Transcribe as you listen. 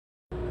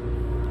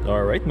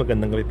Alright,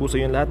 magandang gabi po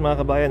sa inyo lahat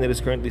mga kabayan. It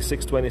is currently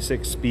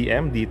 6:26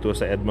 PM dito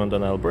sa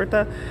Edmonton,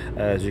 Alberta.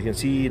 As you can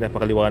see,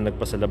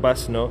 napakaliwanag pa sa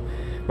labas, no?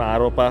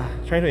 Maaraw pa.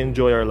 Trying to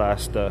enjoy our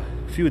last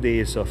few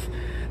days of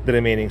the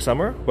remaining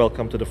summer.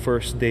 Welcome to the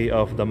first day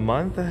of the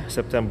month,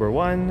 September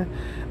 1.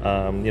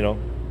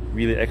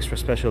 Really extra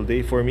special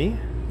day for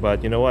me. But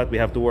you know what? We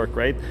have to work,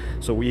 right?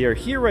 So we are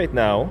here right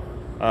now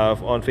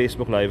on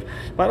Facebook Live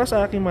para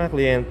sa aking mga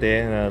kliyente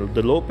na the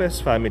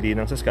Lopez family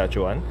ng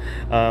Saskatchewan.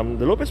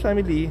 The Lopez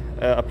family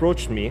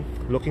approached me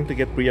looking to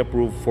get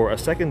pre-approved for a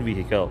second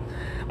vehicle.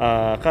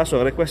 Kaso,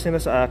 request nila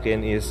sa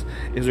akin is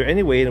there any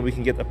way that we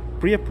can get a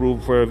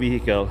pre-approved for a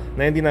vehicle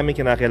na hindi namin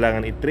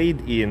kinakailangan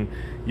i-trade in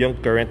yung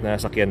current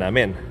na sasakyan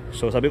namin?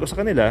 So sabi ko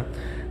sa kanila,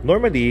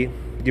 normally,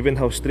 given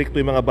how strict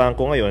yung mga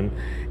bangko ngayon,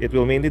 it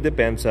will mainly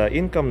depend sa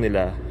income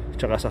nila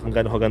tsaka sa kung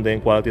gaano kaganda yung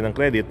quality ng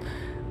credit.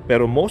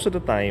 Pero most of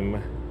the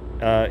time,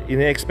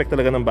 ine-expect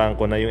talaga ng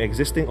bangko na yung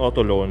existing auto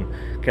loan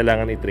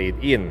kailangan i-trade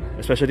in,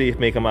 especially if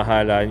may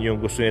kamahalan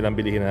yung gusto nilang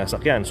bilihin na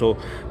sasakyan. So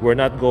we're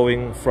not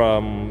going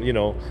from,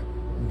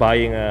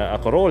 buying a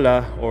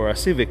Corolla or a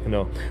Civic,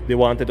 no. They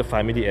wanted a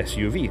family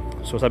SUV.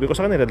 So sabi ko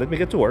sa kanila, let me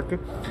get to work.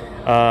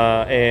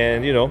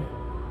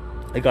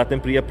 I got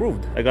them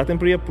pre-approved. I got them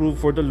pre-approved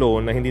for the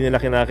loan na hindi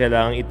nila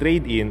kinakailangang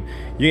i-trade in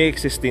yung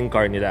existing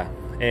car nila.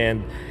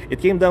 And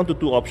it came down to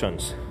two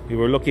options. We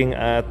were looking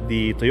at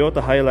the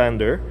Toyota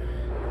Highlander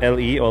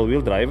LE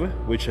all-wheel drive,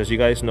 which, as you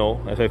guys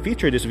know, as I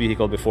featured this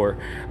vehicle before,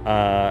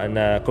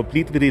 na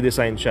completely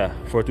redesigned siya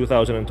for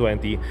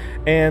 2020.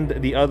 And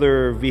the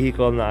other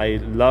vehicle na I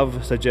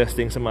love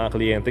suggesting sa mga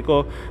kliyente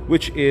ko,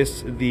 which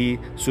is the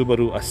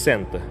Subaru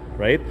Ascent,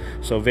 right?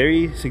 So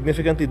very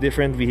significantly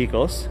different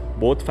vehicles,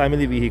 both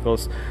family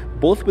vehicles,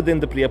 both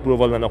within the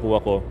pre-approval na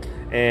nakuha ko.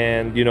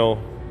 And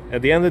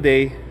at the end of the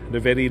day, they're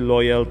very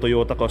loyal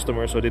Toyota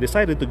customers, so they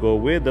decided to go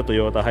with the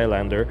Toyota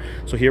Highlander.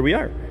 So here we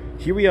are.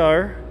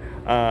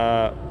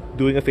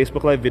 Doing a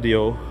Facebook Live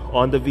video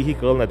on the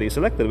vehicle that they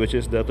selected, which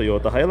is the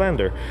Toyota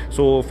Highlander.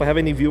 So if I have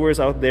any viewers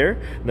out there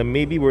that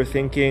maybe were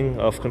thinking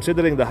of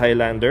considering the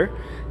Highlander,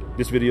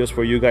 this video is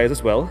for you guys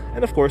as well.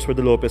 And of course, for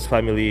the Lopez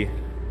family,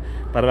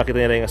 para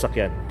makita nila yung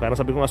sasakyan. Parang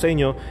sabi ko nga sa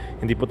inyo,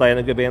 hindi po tayo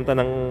nagbebenta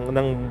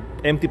ng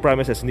empty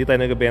promises, hindi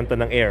tayo nagbebenta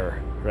ng air,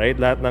 right?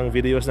 Lahat ng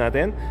videos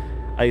natin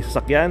ay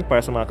sasakyan para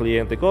sa mga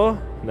kliyente ko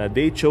na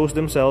they chose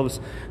themselves,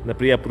 na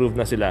pre-approved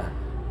na sila.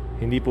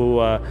 Hindi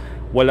po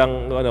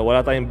wala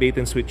tayong bait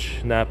and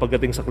switch na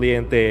pagdating sa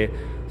kliyente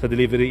sa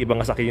delivery, ibang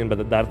sasakyan yung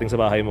darating sa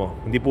bahay mo.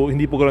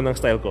 Hindi po ganoon ang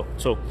style ko.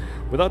 So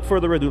without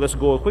further ado, let's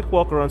go a quick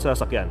walk around sa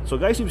sasakyan. So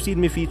guys, you've seen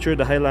me feature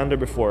the Highlander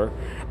before.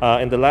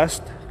 And the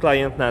last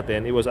client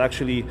natin, it was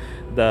actually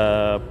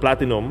the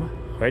Platinum,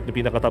 right? The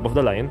pinaka top of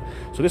the line.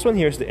 So this one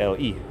here is the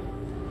LE.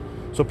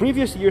 So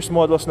previous year's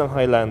models ng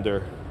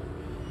Highlander,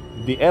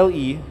 the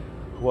LE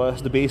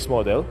was the base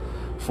model.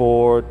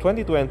 For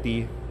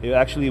 2020, it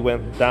actually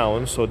went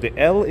down. So the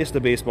L is the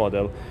base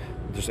model.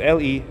 There's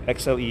LE,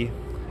 XLE,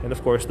 and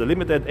of course the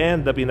limited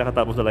and the pinaka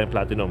top of the line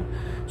Platinum.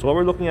 So what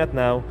we're looking at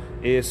now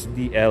is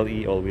the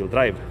LE all-wheel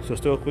drive. So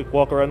still a quick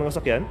walk around ng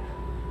sasakyan.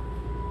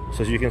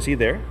 So as you can see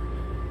there,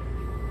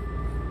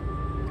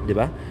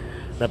 diba?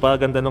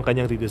 Napakaganda ng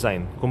kanyang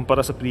redesign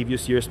kumpara sa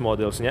previous year's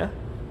models niya.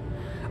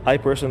 I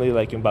personally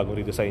like yung bagong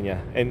redesign niya.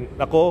 And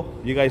ako,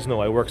 you guys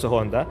know, I work sa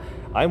Honda.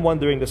 I'm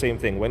wondering the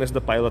same thing. When is the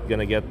Pilot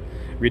gonna get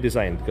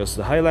redesigned? Because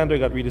the Highlander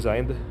got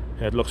redesigned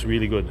and it looks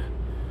really good.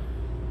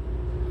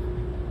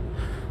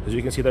 As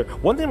you can see there.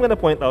 One thing I'm gonna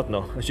point out,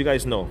 no, as you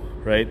guys know,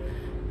 right?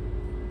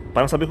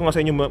 Parang sabi ko nga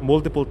sa inyo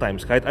multiple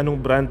times, kahit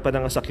anong brand pa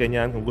ng sasakyan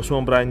yan, kung gusto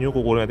mong brand new,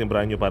 kukunin natin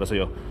brand new para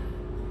sa'yo.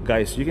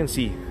 Guys, you can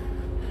see,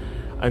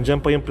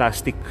 andyan pa yung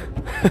plastic.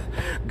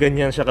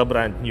 Ganyan siya ka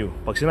brand new.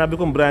 Pag sinabi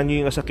kong brand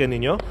new yung sasakyan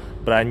ninyo,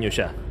 brand new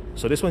siya.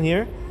 So this one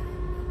here,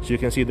 so you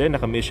can see there,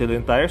 naka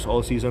Michelin tires,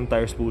 all season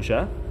tires po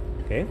siya.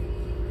 Okay.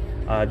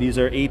 These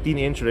are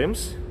 18-inch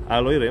rims,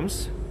 alloy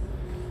rims.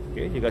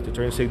 Okay, you got your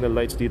turn signal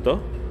lights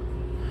dito.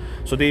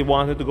 So they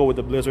wanted to go with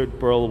the Blizzard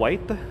Pearl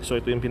White. So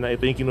ito yung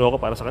kinuha ko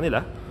para sa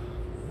kanila.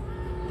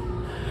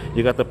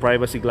 You got the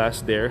privacy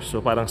glass there,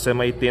 so parang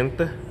semi-tint,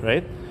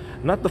 right?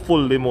 Not the full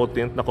limo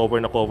tint na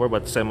cover,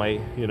 but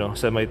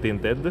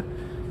semi-tinted.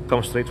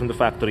 Comes straight from the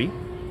factory.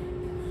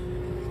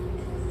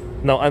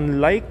 Now,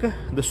 unlike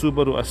the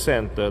Subaru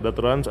Ascent that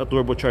runs a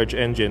turbocharged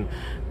engine,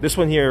 this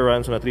one here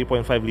runs on a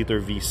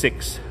 3.5-liter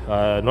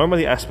V6,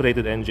 normally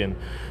aspirated engine.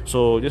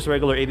 So just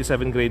regular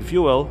 87 grade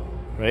fuel,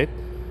 right?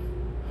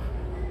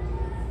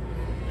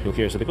 Look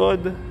here sa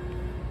likod.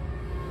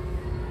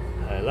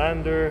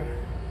 Highlander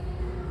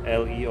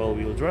LE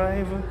all-wheel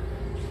drive.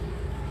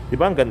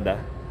 Diba ang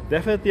ganda?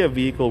 Definitely a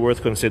vehicle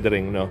worth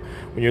considering, no,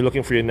 when you're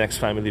looking for your next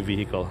family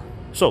vehicle.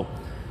 So,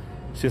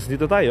 since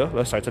dito tayo,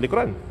 let's start sa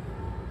likuran.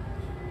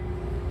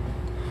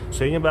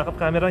 So, yun yung backup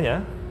camera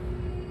niya.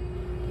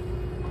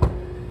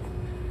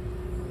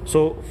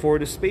 So, for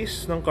the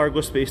space ng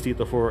cargo space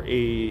dito for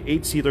a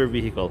 8-seater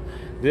vehicle,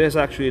 this is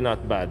actually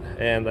not bad.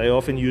 And I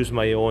often use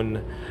my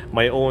own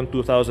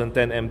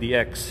 2010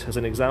 MDX as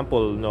an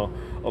example, no,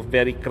 of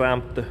very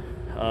cramped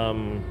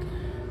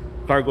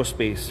cargo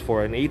space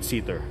for an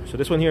 8-seater. So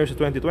this one here is a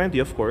 2020,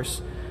 of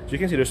course. So you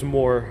can see there's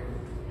more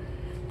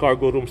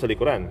cargo room sa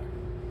likuran.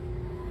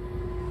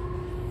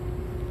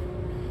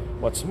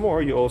 What's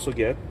more, you also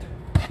get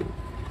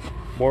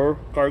more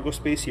cargo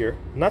space here.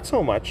 Not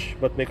so much,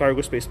 but may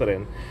cargo space pa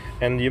rin.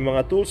 And yung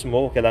mga tools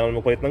mo, kailangan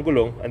mo palit ng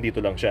gulong, andito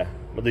lang siya.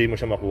 Madali mo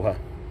siya makuha.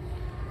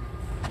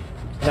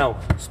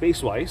 Now,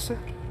 space-wise,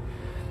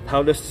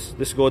 how does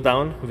this go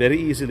down?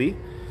 Very easily.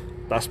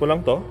 Taas mo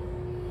lang to.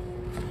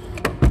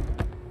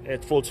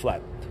 It folds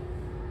flat.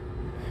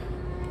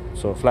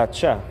 So, flat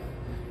siya.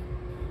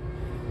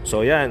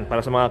 So, yan.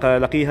 Para sa mga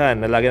kalalakihan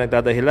na lagi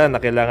nagdadahilan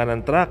na kailangan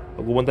ng truck,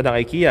 pag pumunta ng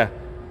IKEA,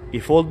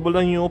 i-fold mo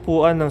lang yung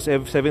upuan ng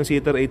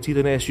 7-seater,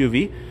 8-seater na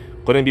SUV.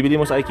 Kung yung bibili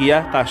mo sa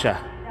IKEA, kasya.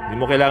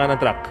 Hindi mo kailangan ng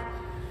truck.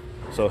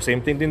 So,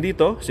 same thing din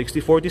dito.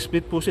 60-40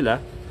 split po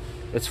sila.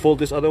 Let's fold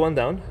this other one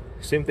down.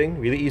 Same thing,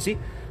 really easy.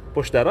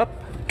 Push that up.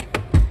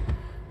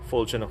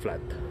 Fold siya ng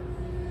flat.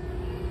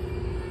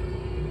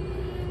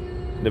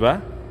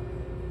 Diba?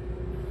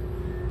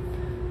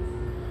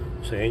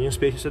 So, yan yung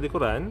space sa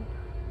likuran.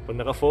 Pag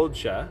naka-fold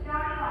siya,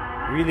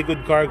 really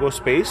good cargo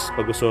space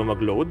pag gusto mo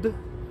mag-load.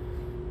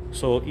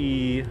 So,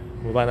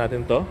 i-move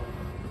natin to.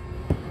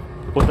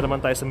 Punta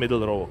naman tayo sa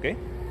middle row, okay?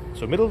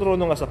 So, middle row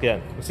ng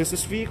sasakyan. Since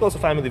this vehicle is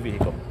a family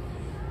vehicle,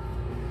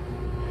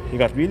 you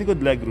got really good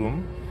leg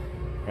room,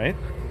 right?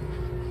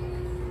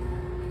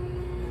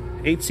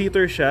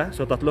 8-seater siya,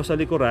 so 3 sa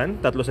likuran,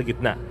 3 sa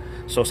gitna.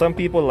 So some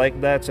people like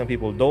that, some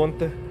people don't.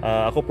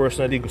 Ako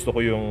personally, gusto ko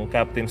yung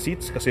captain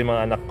seats kasi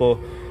mga anak ko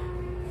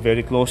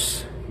very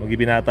close,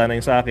 magibinata na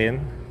yung sa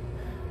akin.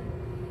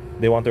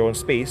 They want their own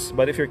space.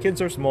 But if your kids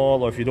are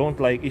small, or if you don't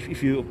like,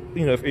 if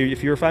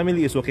your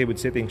family is okay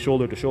with sitting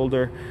shoulder to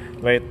shoulder,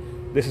 right?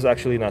 This is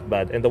actually not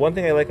bad. And the one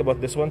thing I like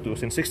about this one too,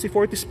 since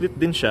 60-40 split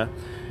din siya,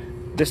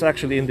 this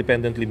actually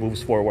independently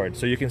moves forward.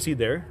 So you can see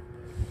there,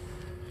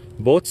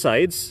 both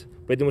sides,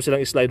 pwede mo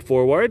silang slide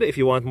forward if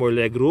you want more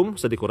leg room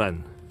sa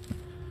likuran.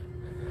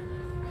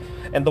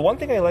 And the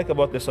one thing I like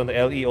about this on the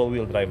LE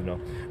all-wheel drive,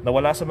 no,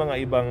 nawala sa mga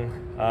ibang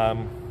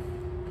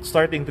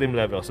starting trim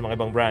level, sa mga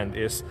ibang brand,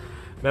 is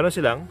meron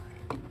silang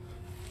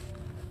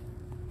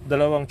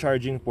dalawang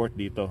charging port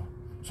dito.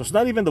 So it's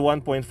not even the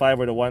 1.5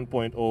 or the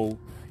 1.0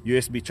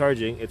 USB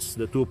charging, it's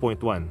the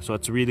 2.1. So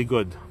it's really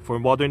good. For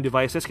modern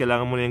devices,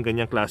 kailangan mo na yung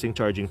ganyang klaseng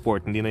charging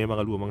port, hindi na yung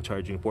mga lumang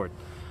charging port.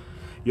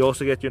 You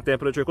also get yung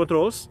temperature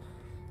controls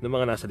ng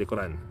mga nasa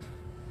likuran.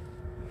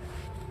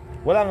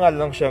 Wala nga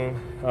lang siyang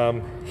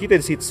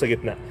heated seats sa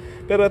gitna.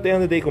 Pero at the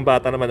end of the day, kung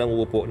bata naman ang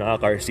uupo,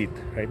 naka-car seat,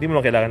 right? Hindi mo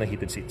lang kailangan ng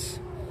heated seats.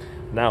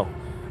 Now,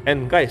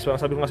 and guys,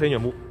 sabi ko nga sa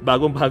inyo,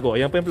 bagong-bago,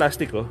 ayan pa yung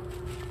plastic, oh.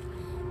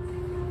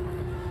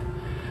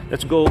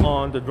 Let's go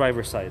on the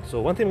driver's side.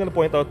 So one thing I'm gonna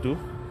point out too,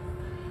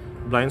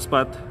 blind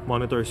spot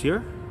monitors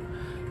here,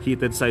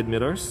 heated side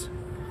mirrors.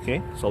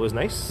 Okay, it's always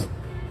nice.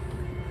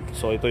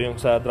 So ito yung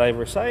sa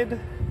driver's side.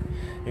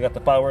 You got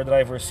the power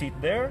driver seat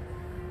there.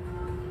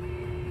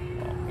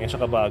 Ngayon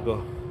siya kabago.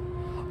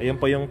 Ayan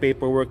pa yung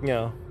paperwork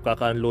niya,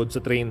 kaka-unload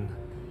sa train.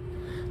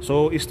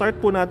 So,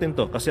 i-start po natin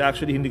to kasi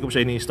actually hindi ko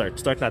siya ini-start.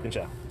 Start natin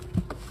siya.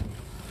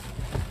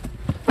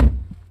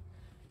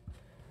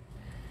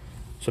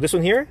 So this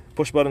one here,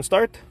 push button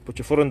start. Put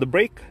your foot on the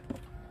brake.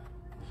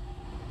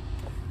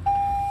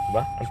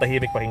 Diba? Ang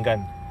tahimik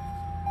pakinggan.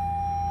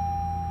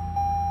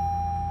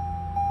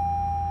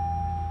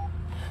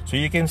 So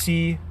you can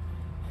see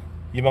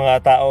yung mga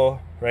tao,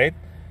 right?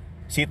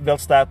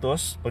 Seatbelt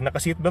status. Pag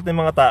naka-seatbelt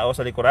ng mga tao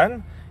sa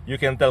likuran, you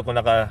can tell kung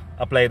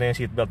naka-apply na yung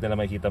seatbelt nila,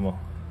 makikita mo.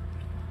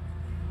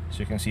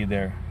 So you can see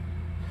there.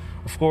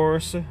 Of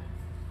course,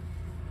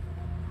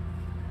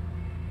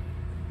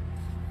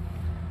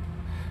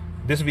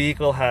 this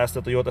vehicle has the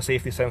Toyota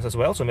safety sense as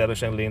well. So meron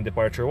siyang lane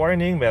departure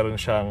warning, meron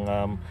siyang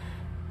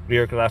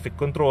rear traffic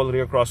control,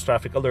 rear cross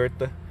traffic alert.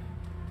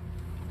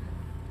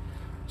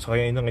 So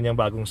kaya yun ang kanyang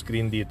bagong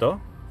screen dito,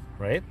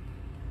 right?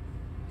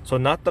 So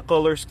not the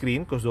color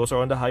screen because those are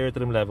on the higher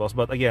trim levels,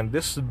 but again,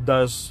 this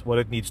does what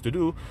it needs to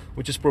do,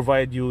 which is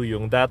provide you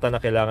yung data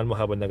na kailangan mo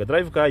habang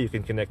nag-drive ka. You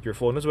can connect your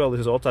phone as well.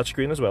 This is all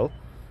touchscreen as well,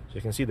 so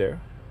you can see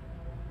there,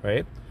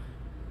 right?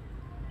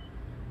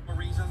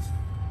 Reasons?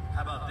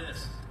 How about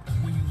this?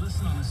 When you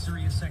listen on the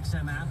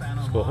SiriusXM app and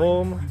Let's go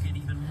home.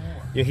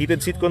 Yung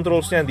heated seat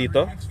controls niyan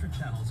dito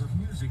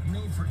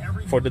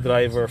for the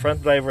driver,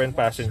 front driver and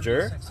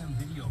passenger.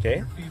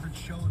 Okay.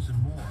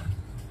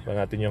 Pa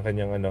natin yung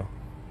kanyang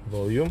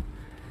volume.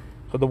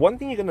 So the one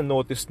thing you're gonna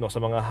notice, no, sa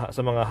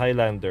mga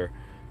Highlander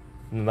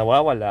na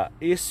nawawala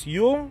is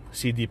yung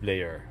CD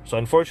player. So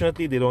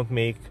unfortunately, they don't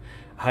make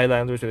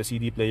Highlanders with a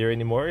CD player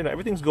anymore.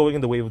 Everything's going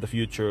in the wave of the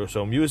future.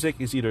 So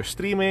music is either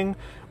streaming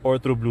or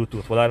through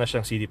Bluetooth. Wala na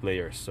siyang CD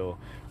players. So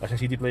wala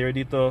siyang CD player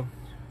dito.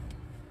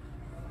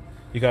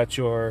 You got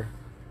your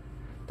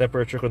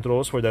temperature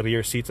controls for the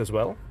rear seats as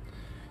well.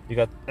 You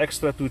got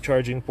extra 2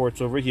 charging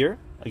ports over here.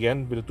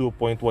 Again, with a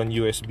 2.1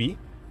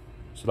 USB.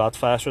 It's a lot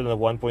faster than the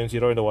 1.0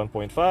 and the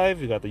 1.5.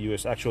 You got the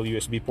actual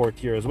USB port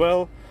here as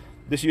well.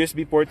 This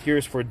USB port here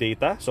is for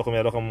data. So kung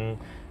meron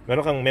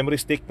kang memory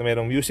stick na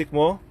merong music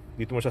mo,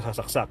 dito mo siya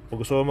sasaksak. Pag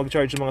gusto mo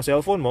mag-charge yung mga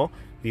cellphone mo,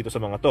 dito sa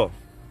mga to.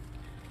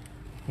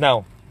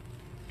 Now,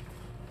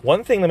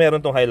 one thing na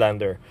meron tong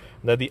Highlander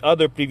na the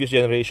other previous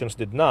generations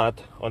did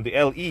not on the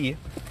LE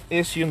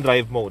is yung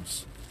drive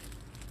modes.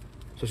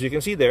 So as you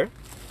can see there,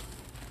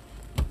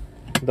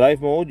 drive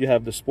mode, you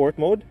have the sport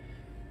mode,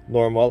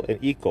 normal, and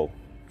eco.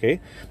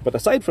 Okay? But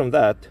aside from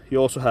that, you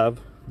also have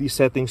these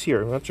settings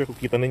here. I'm not sure kung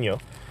kita ninyo.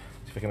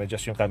 If I can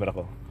adjust yung camera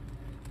ko.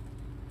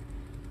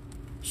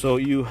 So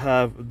you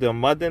have the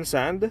mud and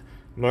sand,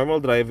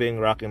 normal driving,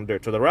 rock and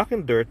dirt. So the rock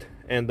and dirt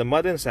and the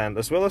mud and sand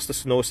as well as the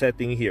snow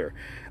setting here.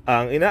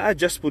 Ang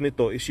ina-adjust po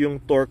nito is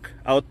yung torque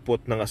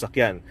output ng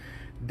sasakyan.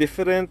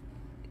 Different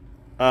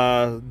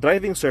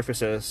driving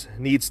surfaces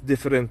needs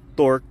different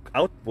torque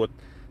output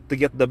to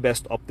get the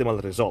best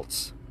optimal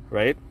results,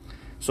 right?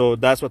 So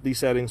that's what these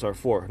settings are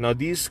for. Now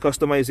these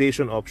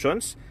customization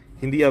options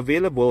hindi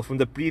available from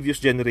the previous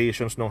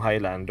generations ng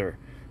Highlander.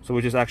 So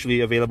which is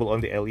actually available on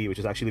the LE, which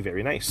is actually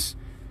very nice.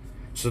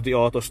 So the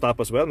auto stop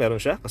as well,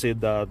 meron siya kasi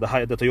the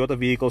Toyota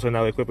vehicles are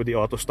now equipped with the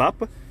auto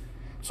stop.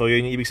 So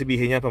yun yung ibig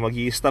sabihin niya, pag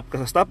mag-i-stop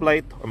ka sa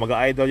stoplight or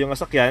mag-idle yung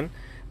sasakyan,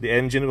 the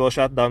engine will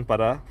shut down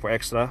for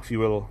extra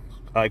fuel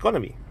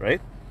economy, right?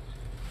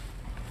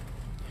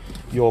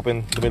 You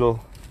open the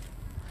middle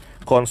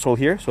console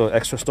here, so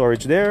extra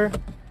storage there.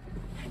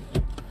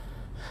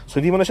 So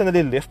hindi mo na siya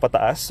nalilift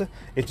pataas,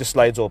 it just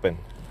slides open.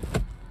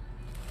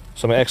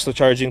 So may extra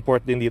charging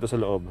port din dito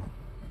sa loob.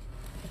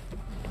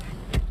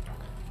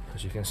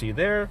 As you can see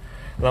there.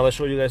 Now I'll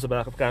show you guys the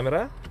backup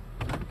camera.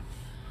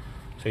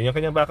 So yung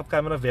kanyang backup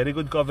camera, very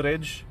good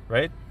coverage,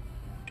 right?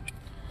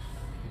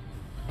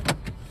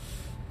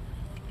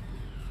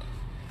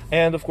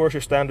 And of course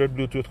your standard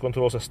Bluetooth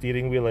controls sa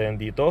steering wheel ayan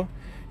dito.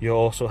 You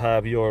also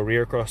have your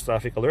rear cross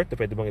traffic alert na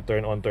pwede mong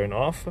i-turn on, turn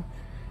off.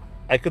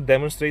 I could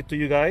demonstrate to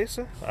you guys.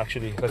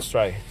 Actually, let's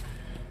try.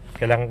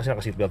 Kailangan kasi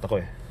naka-seatbelt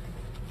ako eh.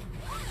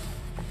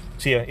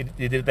 See,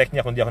 i-detect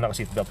niya kung di ako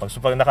naka-seatbelt.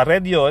 So pag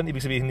naka-red yun,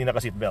 ibig sabihin hindi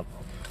naka-seatbelt.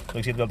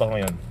 Nag-seatbelt ako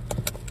ngayon.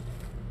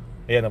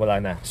 Ayan, wala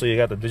na. So you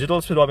got the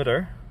digital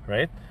speedometer,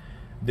 right?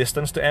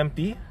 Distance to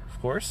empty, of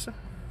course.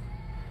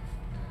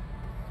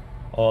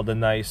 All the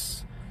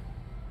nice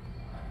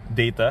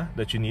data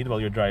that you need while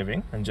you're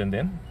driving. Andyan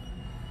din.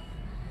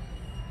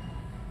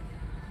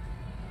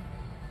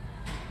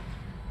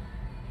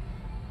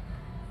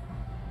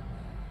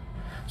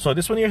 So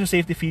this one here is the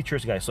safety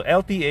features, guys. So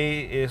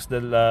LTA is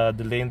the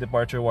lane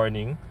departure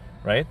warning,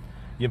 right?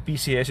 Yung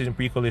PCS is yung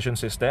pre-collision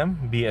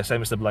system. BSM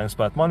is the blind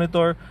spot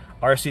monitor.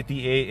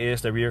 RCTA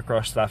is the rear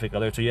cross traffic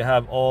alert. So you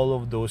have all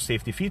of those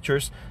safety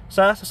features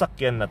sa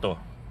sasakyan na to.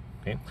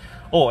 Okay?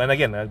 Oh, and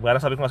again,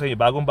 parang sabi ko nga sa inyo,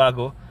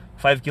 bagong-bago,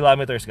 5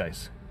 kilometers,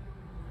 guys.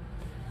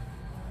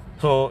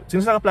 So,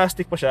 since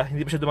naka-plastic pa siya,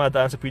 hindi pa siya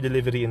dumadaan sa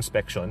pre-delivery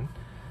inspection.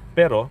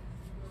 Pero,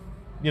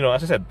 you know,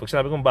 as I said, pag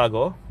sinabi kong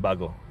bago,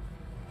 bago.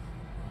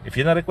 If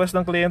yun ang request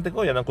ng kliyente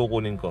ko, yan ang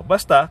kukunin ko.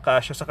 Basta,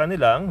 kasya sa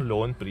kanilang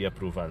loan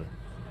pre-approval.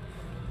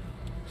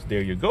 So,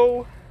 there you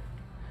go.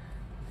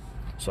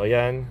 So,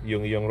 ayan,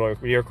 yung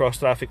rear cross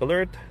traffic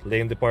alert,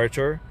 lane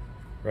departure,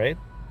 right?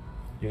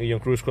 Yung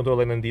cruise control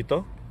ay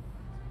nandito.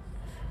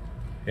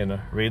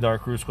 Yan,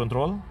 radar cruise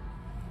control.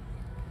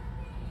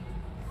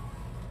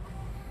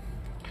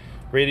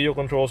 Radio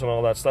controls and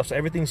all that stuff. So,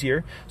 everything's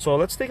here. So,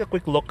 let's take a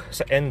quick look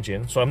sa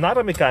engine. So, I'm not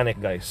a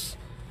mechanic, guys.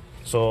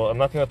 So, I'm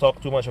not going to talk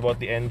too much about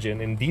the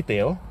engine in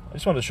detail. I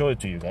just want to show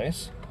it to you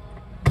guys.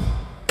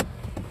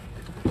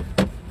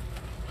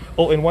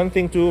 Oh, and one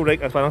thing too,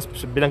 parang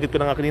binanggit ko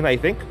na nga kanina, I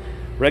think,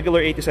 regular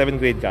 87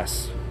 grade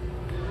gas.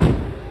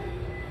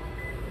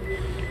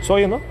 So,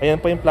 yun, no? Ayan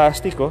pa yung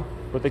plastic, oh.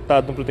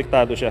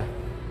 Protektado siya.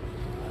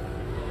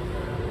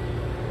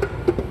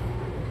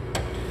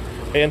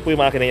 Ayan po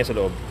yung makina niya sa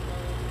loob.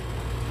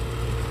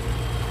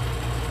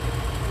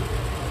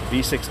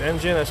 V6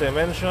 engine, as I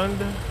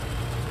mentioned.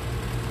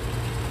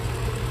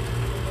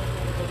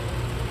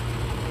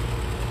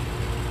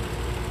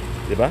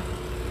 Diba?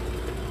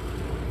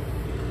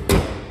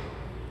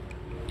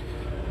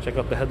 Check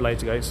out the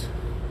headlights, guys.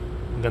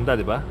 Ang ganda,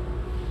 diba?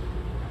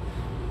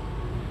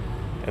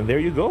 And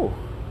there you go.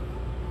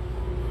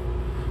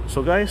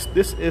 So guys,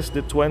 this is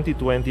the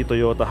 2020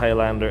 Toyota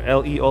Highlander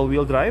LE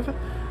all-wheel drive.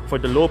 For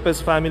the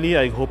Lopez family,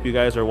 I hope you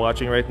guys are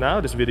watching right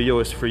now. This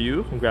video is for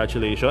you.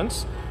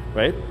 Congratulations,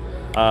 right?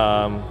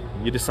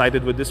 You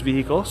decided with this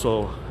vehicle.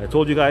 So I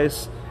told you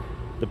guys,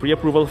 the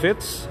pre-approval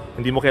fits.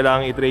 Hindi mo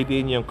kailangang i-trade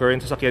in yung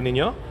current sasakyan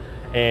ninyo.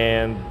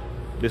 And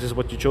this is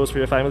what you chose for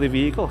your family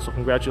vehicle. So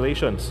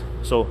congratulations.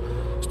 So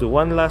let's do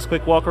one last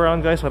quick walk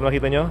around, guys, para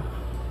makita nyo.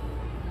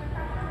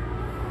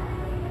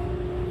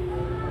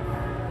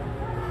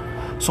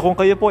 So kung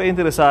kayo po ay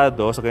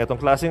interesado sa ganitong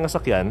klaseng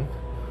sasakyan,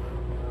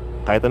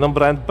 kahit anong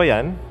brand pa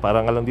yan,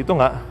 parang alam dito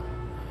nga,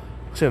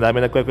 kasi dami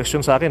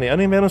nagque-question sa akin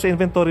ano yung meron sa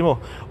inventory mo?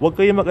 Huwag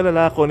kayong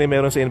mag-alala kung ano yung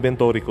meron sa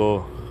inventory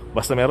ko.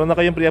 Basta meron na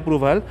kayong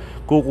pre-approval,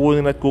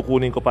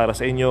 kukunin ko para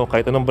sa inyo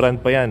kahit anong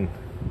brand pa yan.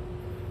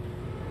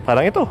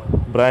 Parang ito,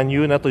 brand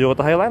new na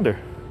Toyota Highlander.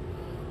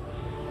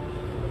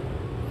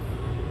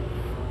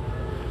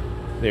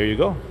 There you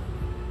go.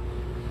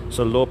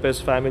 So Lopez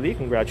family,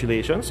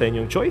 congratulations sa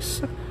inyong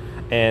choice.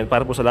 And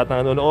para po sa lahat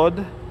ng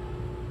nanonood,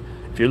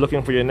 if you're looking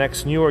for your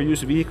next new or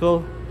used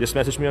vehicle, just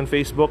message me on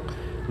Facebook.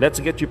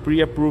 Let's get you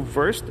pre-approved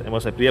first. And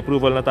once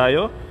pre-approval na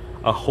tayo,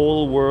 a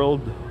whole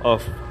world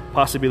of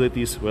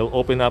possibilities will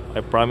open up.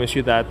 I promise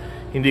you that.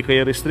 Hindi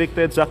kayo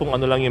restricted sa kung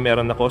ano lang yung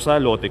meron ako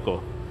sa lote ko.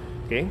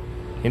 Okay?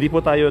 Hindi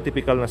po tayo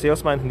typical na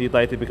salesman, hindi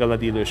tayo typical na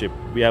dealership.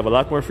 We have a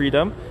lot more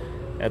freedom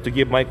to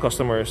give my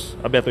customers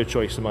a better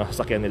choice sa mga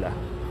sasakyan nila.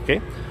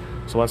 Okay?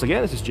 So once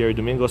again, this is Jerry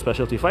Domingo,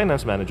 Specialty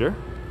Finance Manager,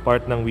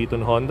 part ng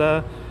Wheaton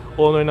Honda,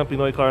 owner ng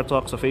Pinoy Car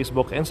Talk sa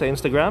Facebook and sa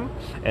Instagram.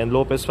 And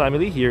Lopez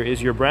family, here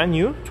is your brand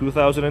new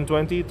 2020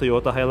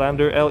 Toyota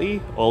Highlander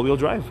LE all-wheel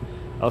drive.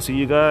 I'll see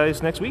you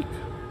guys next week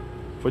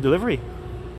for delivery.